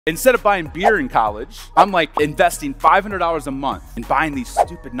Instead of buying beer in college, I'm like investing $500 a month in buying these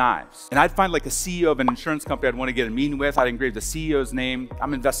stupid knives. And I'd find like a CEO of an insurance company I'd want to get a meeting with. I'd engrave the CEO's name.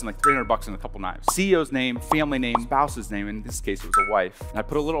 I'm investing like $300 in a couple knives. CEO's name, family name, spouse's name. In this case, it was a wife. And I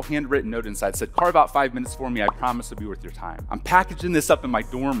put a little handwritten note inside. It said, carve out 5 minutes for me. I promise it'll be worth your time. I'm packaging this up in my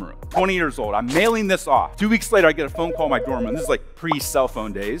dorm room. 20 years old. I'm mailing this off. 2 weeks later, I get a phone call in my dorm room. This is like pre-cell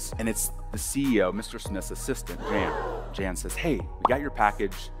phone days. And it's the CEO, Mr. Smith's assistant, Jan. Jan says, hey, we got your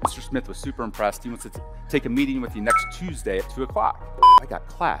package. Mr. Smith was super impressed. He wants to take a meeting with you next Tuesday at 2 o'clock. I got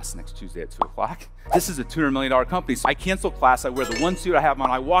class next Tuesday at 2 o'clock. This is a $200 million company. So I cancel class. I wear the one suit I have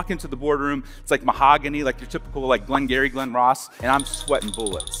on. I walk into the boardroom. It's like mahogany, like your typical like Glengarry Glen Ross. And I'm sweating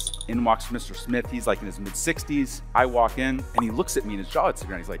bullets. In walks Mr. Smith. He's like in his mid-60s. I walk in and he looks at me and his jaw hits the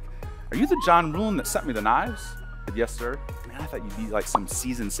ground. He's like, are you the John Rulon that sent me the knives? I said, yes, sir. Man, I thought you'd be like some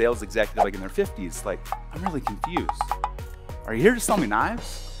seasoned sales executive like in their 50s. Like, I'm really confused. Are you here to sell me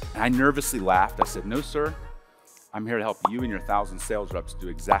knives? And I nervously laughed. I said, no, sir. I'm here to help you and your 1,000 sales reps do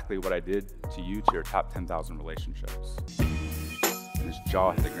exactly what I did to you to your top 10,000 relationships. And his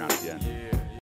jaw hit the ground again.